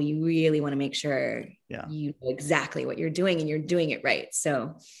sequel, you really want to make sure you know exactly what you're doing and you're doing it right.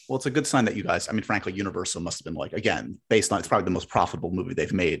 So, well, it's a good sign that you guys, I mean, frankly, Universal must have been, like, again, based on, it's probably the most profitable movie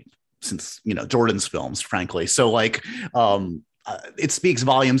they've made since, Jordan's films, frankly. So, like, it speaks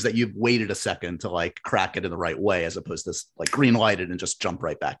volumes that you've waited a second to, like, crack it in the right way, as opposed to, like, green lighted and just jump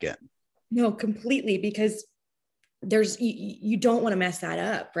right back in. No, completely. Because you don't want to mess that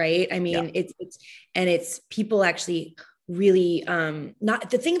up. Right. I mean, it's people actually really, not,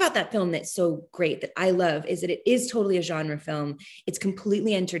 the thing about that film that's so great that I love is that it is totally a genre film. It's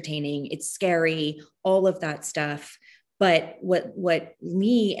completely entertaining. It's scary, all of that stuff. But what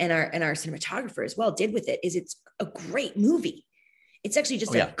Lee and our cinematographer as well did with it is it's a great movie. It's actually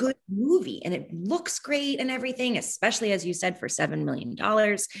just a good movie, and it looks great and everything, especially, as you said, for $7 million.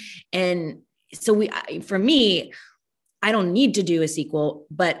 And so for me, I don't need to do a sequel,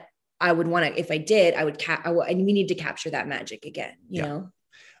 but I would want to, if I did, we need to capture that magic again, you know?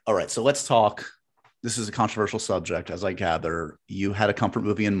 All right. So let's talk. This is a controversial subject, as I gather. You had a comfort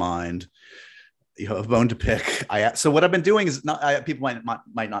movie in mind. You have a bone to pick. So what I've been doing is, people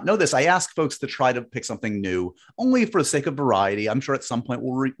might not know this. I ask folks to try to pick something new, only for the sake of variety. I'm sure at some point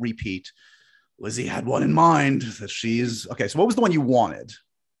we'll repeat. Lizzie had one in mind that okay. So what was the one you wanted?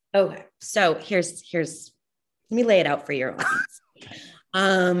 Okay. So here's let me lay it out for your audience.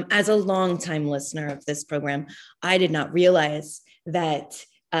 Okay. As a longtime listener of this program, I did not realize that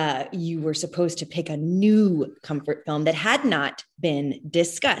you were supposed to pick a new comfort film that had not been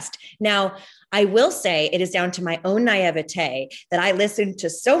discussed. Now, I will say it is down to my own naivete that I listened to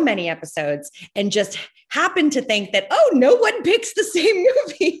so many episodes and just happened to think that, oh, no one picks the same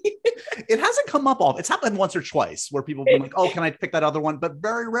movie. It hasn't come up all. It's happened once or twice where people have been like, oh, can I pick that other one? But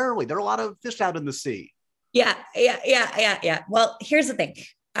very rarely. There are a lot of fish out in the sea. Yeah. Well, here's the thing.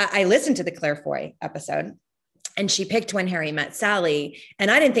 I listened to the Claire Foy episode, and she picked When Harry Met Sally, and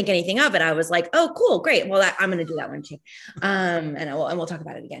I didn't think anything of it. I was like, oh, cool, great. Well, I'm going to do that one too. And we'll talk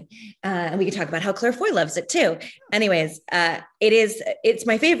about it again. And we can talk about how Claire Foy loves it too. Anyways, it's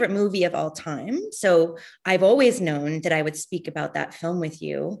my favorite movie of all time. So I've always known that I would speak about that film with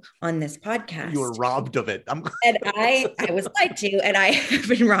you on this podcast. You were robbed of it. And I was lied to, and I have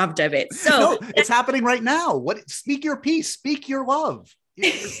been robbed of it. So no, it's happening right now. Speak your piece, speak your love.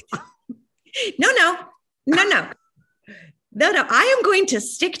 No. I am going to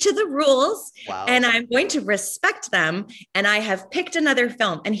stick to the rules. Wow. And I'm going to respect them. And I have picked another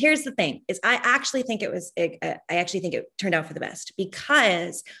film. And here's the thing: is I actually think it turned out for the best,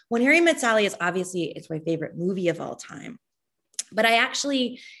 because When Harry Met Sally is obviously it's my favorite movie of all time. But I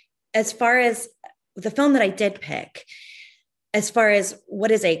actually, as far as the film that I did pick, as far as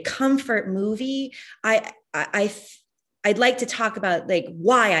what is a comfort movie, I'd like to talk about like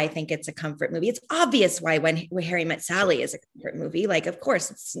why I think it's a comfort movie. It's obvious why When Harry Met Sally is a comfort movie. Like, of course,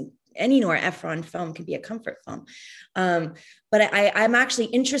 it's any Nora Ephron film can be a comfort film. But I'm actually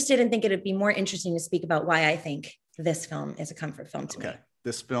interested and think it'd be more interesting to speak about why I think this film is a comfort film to me.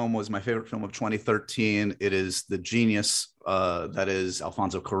 This film was my favorite film of 2013. It is the genius that is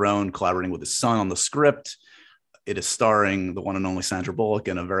Alfonso Cuarón collaborating with his son on the script. It is starring the one and only Sandra Bullock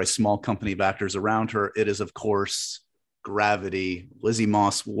and a very small company of actors around her. It is, of course, Gravity. Lizzie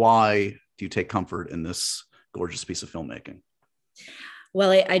Moss, why do you take comfort in this gorgeous piece of filmmaking? Well,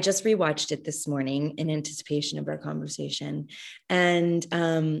 I just rewatched it this morning in anticipation of our conversation. And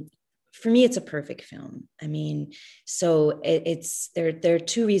for me, it's a perfect film. I mean, so there are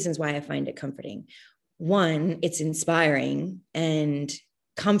two reasons why I find it comforting. One, it's inspiring and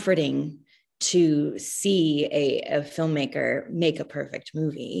comforting to see a filmmaker make a perfect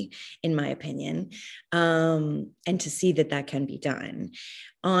movie, in my opinion, and to see that can be done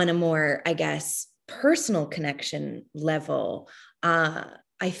on a more, I guess, personal connection level.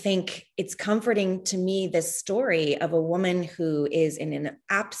 I think it's comforting to me, this story of a woman who is in an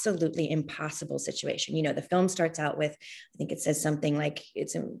absolutely impossible situation. You know, the film starts out with, I think it says something like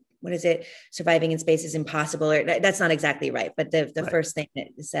what is it? Surviving in space is impossible. Or that's not exactly right. But the right. First thing that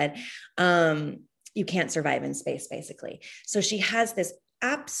it said, you can't survive in space, basically. So she has this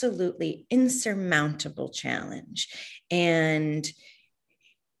absolutely insurmountable challenge, and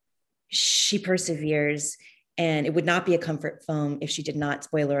she perseveres. And it would not be a comfort film if she did not,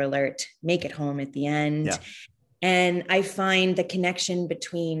 spoiler alert, make it home at the end. Yeah. And I find the connection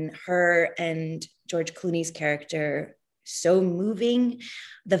between her and George Clooney's character so moving.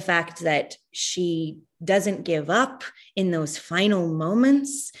 The fact that she doesn't give up in those final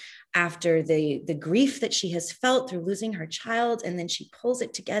moments after the grief that she has felt through losing her child, and then she pulls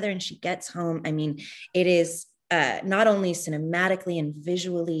it together and she gets home. I mean, it is not only cinematically and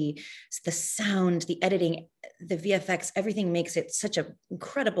visually, the sound, the editing, the VFX, everything makes it such an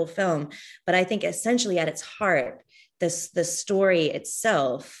incredible film. But I think essentially at its heart, the story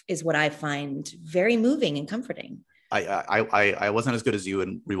itself is what I find very moving and comforting. I wasn't as good as you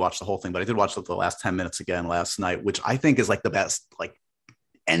and rewatched the whole thing, but I did watch the last 10 minutes again last night, which I think is like the best like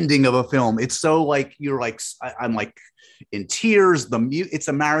ending of a film. It's so like you're like I'm like in tears. It's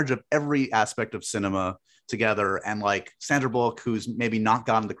a marriage of every aspect of cinema together, and like Sandra Bullock, who's maybe not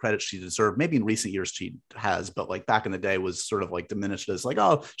gotten the credit she deserved. Maybe in recent years she has, but like back in the day was sort of like diminished as like,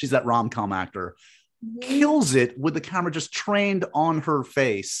 oh, she's that rom-com actor. Kills it with the camera just trained on her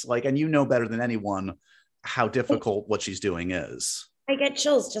face, like, and you know better than anyone how difficult what she's doing is. I get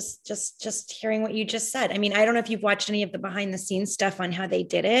chills just hearing what you just said. I mean, I don't know if you've watched any of the behind the scenes stuff on how they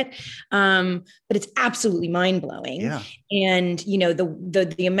did it, but it's absolutely mind blowing. Yeah. And you know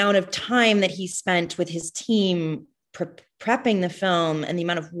the amount of time that he spent with his team prepping the film, and the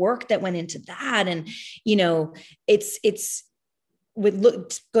amount of work that went into that, and you know, it's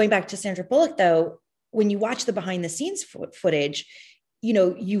going back to Sandra Bullock though. When you watch the behind the scenes footage, you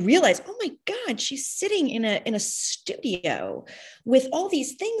know, you realize, oh my God, she's sitting in a studio with all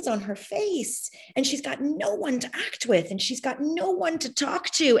these things on her face, and she's got no one to act with, and she's got no one to talk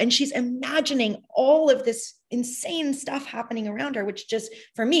to, and she's imagining all of this insane stuff happening around her, which just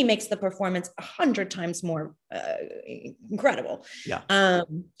for me makes the performance 100 times more incredible. Yeah.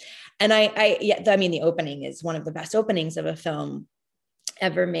 And I mean, the opening is one of the best openings of a film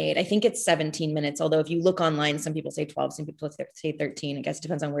ever made. I think it's 17 minutes. Although if you look online, some people say 12, some people say 13. I guess it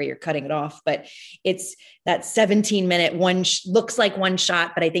depends on where you're cutting it off, but it's that 17-minute one looks like one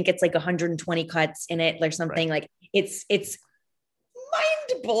shot, but I think it's like 120 cuts in it or something. Right. Like it's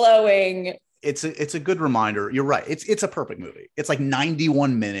mind blowing. It's a good reminder. You're right. It's a perfect movie. It's like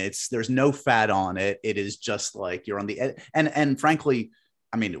 91 minutes. There's no fat on it. It is just like you're on the edge. And frankly,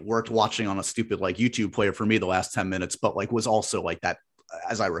 I mean, it worked watching on a stupid like YouTube player for me the last 10 minutes, but like was also like that,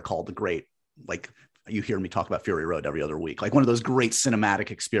 as I recall, the great, like you hear me talk about Fury Road every other week, like one of those great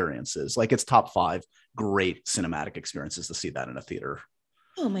cinematic experiences. Like it's top 5 great cinematic experiences to see that in a theater.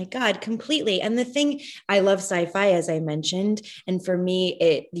 Oh my God, completely. And the thing, I love sci-fi, as I mentioned. And for me,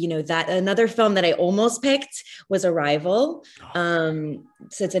 that another film that I almost picked was Arrival. So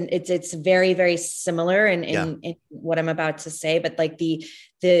it's very, very similar in what I'm about to say, but like the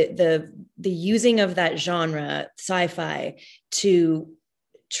using of that genre, sci-fi, to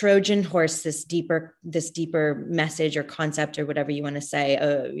Trojan horse this deeper message or concept or whatever you want to say,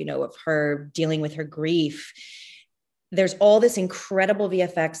 of her dealing with her grief. There's all this incredible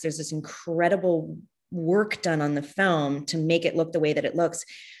VFX. There's this incredible work done on the film to make it look the way that it looks.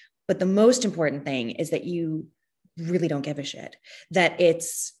 But the most important thing is that you really don't give a shit, that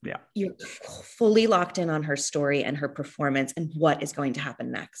you're fully locked in on her story and her performance and what is going to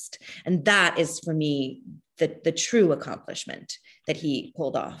happen next. And that is, for me, the true accomplishment that he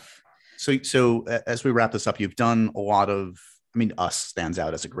pulled off. So as we wrap this up, you've done a lot of, I mean, Us stands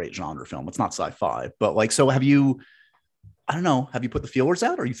out as a great genre film. It's not sci-fi, but like, so have you, I don't know, have you put the feelers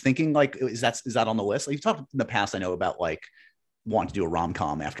out? Are you thinking like, is that on the list? Like you've talked in the past, I know, about like wanting to do a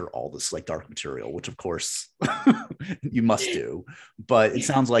rom-com after all this like dark material, which of course you must do, but it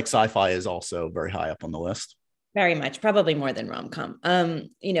sounds like sci-fi is also very high up on the list. Very much, probably more than rom-com.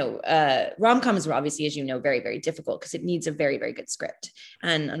 Rom-com is obviously, as you know, very, very difficult because it needs a very, very good script.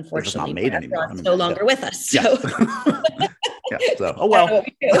 And unfortunately, not made anymore. No longer with us. So. Yeah. So, oh well,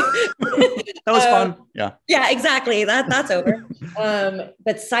 that was fun. Yeah. Yeah, exactly. That's over.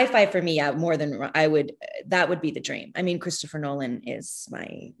 But sci-fi for me, more than that would be the dream. I mean, Christopher Nolan is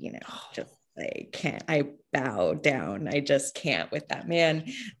my, I bow down. I just can't with that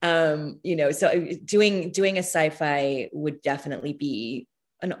man. So doing a sci-fi would definitely be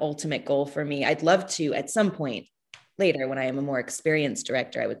an ultimate goal for me. I'd love to at some point later, when I am a more experienced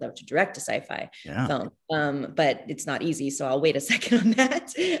director, I would love to direct a sci-fi film. But it's not easy. So I'll wait a second on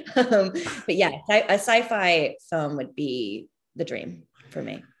that. But yeah, a sci-fi film would be the dream for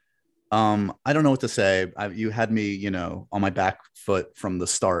me. I don't know what to say. You had me, on my back foot from the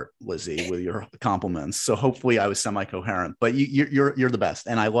start, Lizzie, with your compliments. So hopefully I was semi-coherent, but you're the best.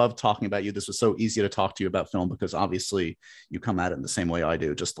 And I love talking about you. This was so easy to talk to you about film because obviously you come at it in the same way I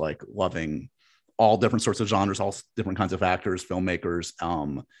do, just like loving all different sorts of genres, all different kinds of actors, filmmakers.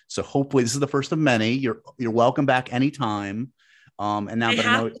 So hopefully this is the first of many. You're welcome back anytime. And now that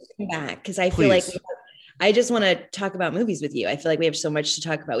I know, come back because I feel like I just want to talk about movies with you. I feel like we have so much to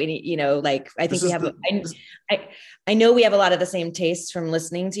talk about. We need, I think we have. I know we have a lot of the same tastes from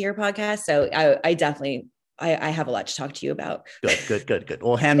listening to your podcast. So I definitely. I have a lot to talk to you about. Good.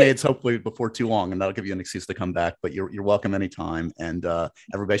 Well, Handmaids, hopefully before too long, and that'll give you an excuse to come back. But you're welcome anytime. And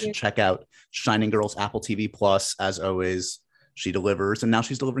everybody should check out Shining Girls, Apple TV Plus. As always, she delivers, and now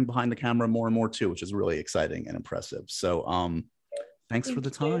she's delivering behind the camera more and more too, which is really exciting and impressive. So, thanks for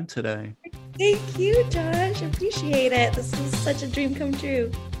the time today. Thank you, Josh. Appreciate it. This was such a dream come true.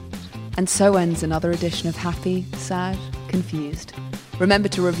 And so ends another edition of Happy, Sad, Confused. Remember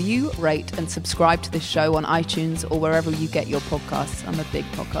to review, rate, and subscribe to this show on iTunes or wherever you get your podcasts. I'm a big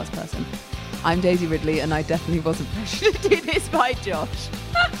podcast person. I'm Daisy Ridley, and I definitely wasn't pressured to do this by Josh.